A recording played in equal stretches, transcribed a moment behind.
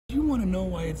want to know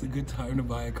why it's a good time to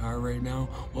buy a car right now?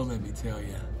 Well, let me tell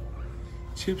you.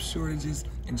 Chip shortages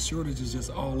and shortages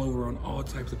just all over on all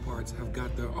types of parts have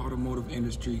got the automotive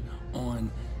industry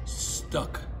on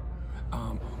stuck.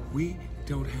 We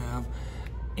don't have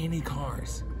any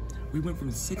cars. We went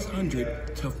from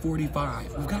 600 to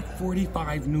 45. We've got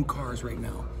 45 new cars right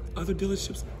now. Other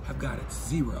dealerships have got it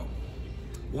 0.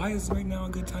 Why is right now a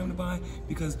good time to buy?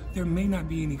 Because there may not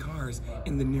be any cars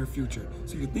in the near future.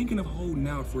 So you're thinking of holding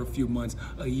out for a few months,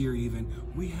 a year even.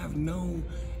 We're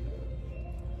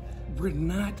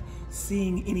not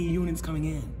seeing any units coming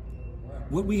in.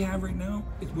 What we have right now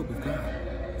is what we've got.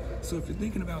 So if you're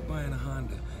thinking about buying a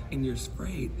Honda and you're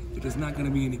afraid that there's not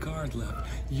gonna be any cars left,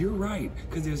 you're right,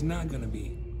 because there's not gonna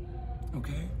be,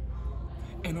 okay?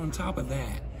 And on top of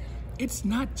that, it's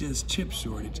not just chip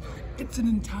shortage, it's an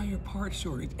entire part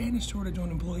shortage and a shortage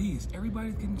on employees.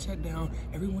 Everybody's getting shut down,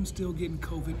 everyone's still getting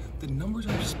COVID, the numbers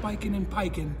are spiking and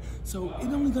piking, so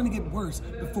it's only gonna get worse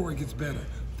before it gets better.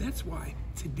 That's why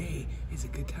today is a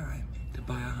good time to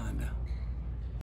buy a Honda.